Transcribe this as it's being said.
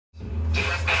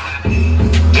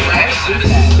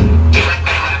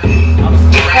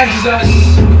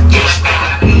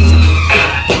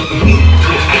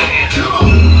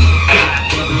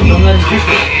Don't let it drink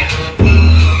it.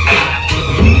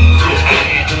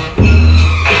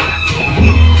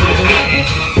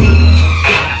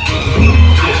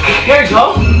 There you go.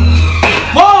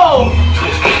 Whoa!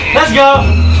 Let's go.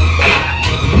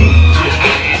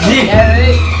 Z.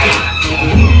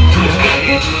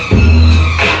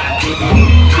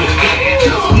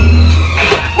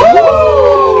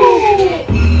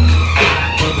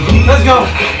 Let's go.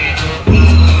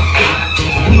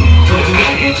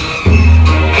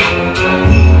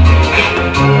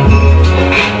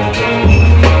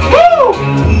 Woo!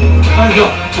 Let's go.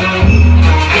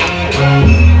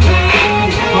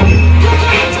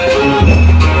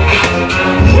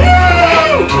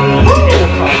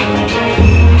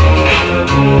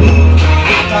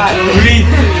 Breathe.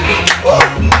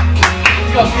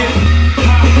 Let's go, Steven.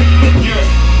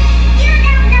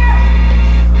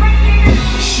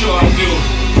 Sure I do.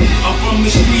 I'm from the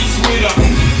streets with a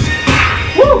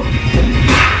Woo!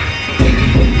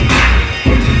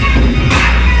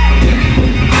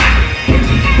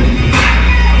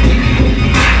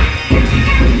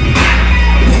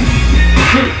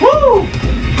 Woo!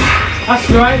 That's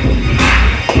right.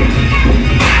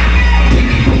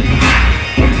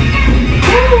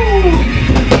 Woo!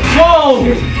 Whoa!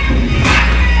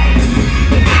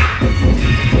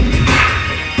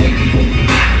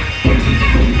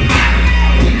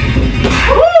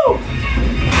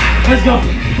 Let's go.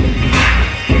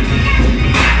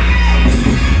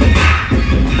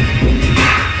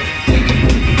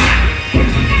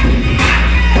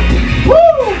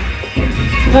 Woo!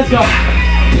 Let's go.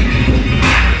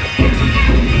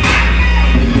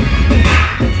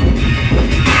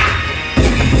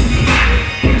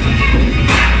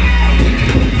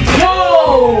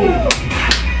 Whoa!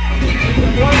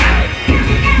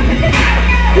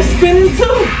 It's spinning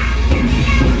too.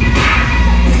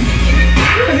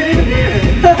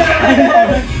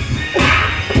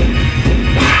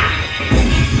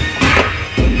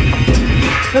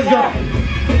 Let's go.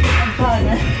 I'm fine,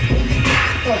 man.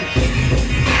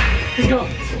 Let's go.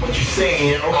 What you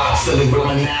saying, yo? Silly with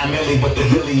my 9 milli, but the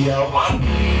Billy, yo.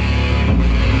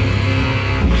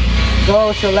 Go,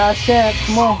 it's your last chance.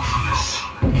 Come on.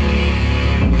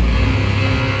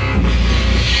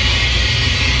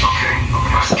 Okay,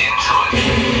 let's get into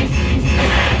it.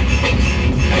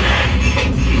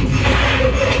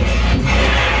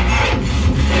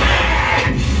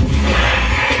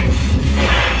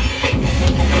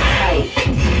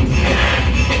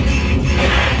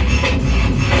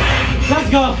 Let's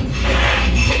go.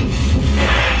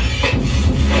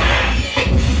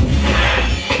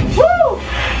 Woo!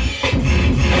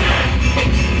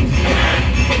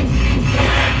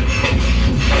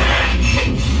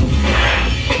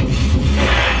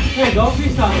 There you go,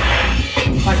 freestyle.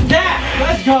 Like that.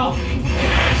 Let's go.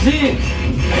 Z.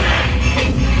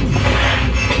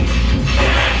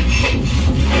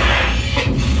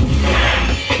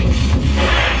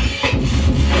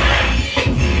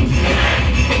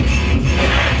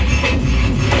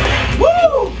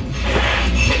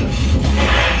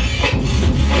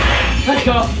 Let's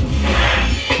go.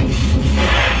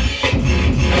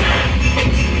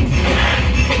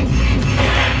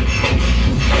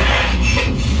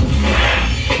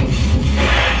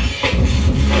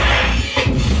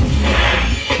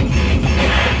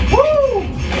 Woo!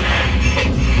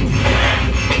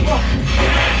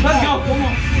 Let's go. Come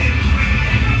on.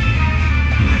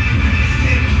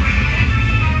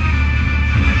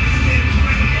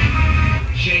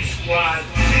 J Squad.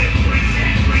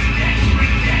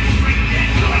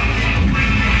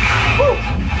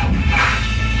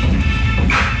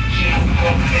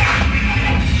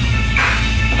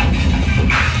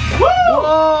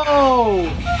 Whoa!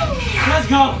 Let's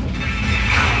go.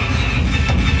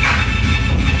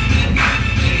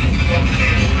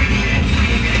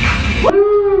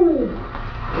 Woo!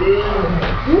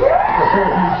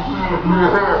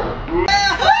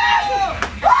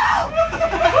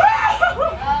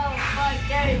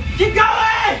 Keep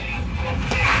going!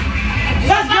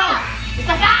 Let's go!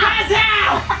 Hands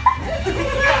out!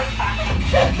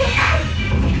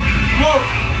 Whoa!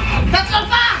 That's so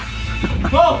fast!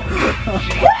 Whoa!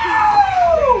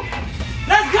 Woo!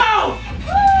 Let's go!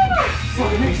 Woo!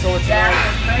 So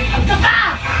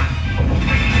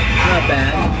Not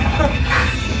bad.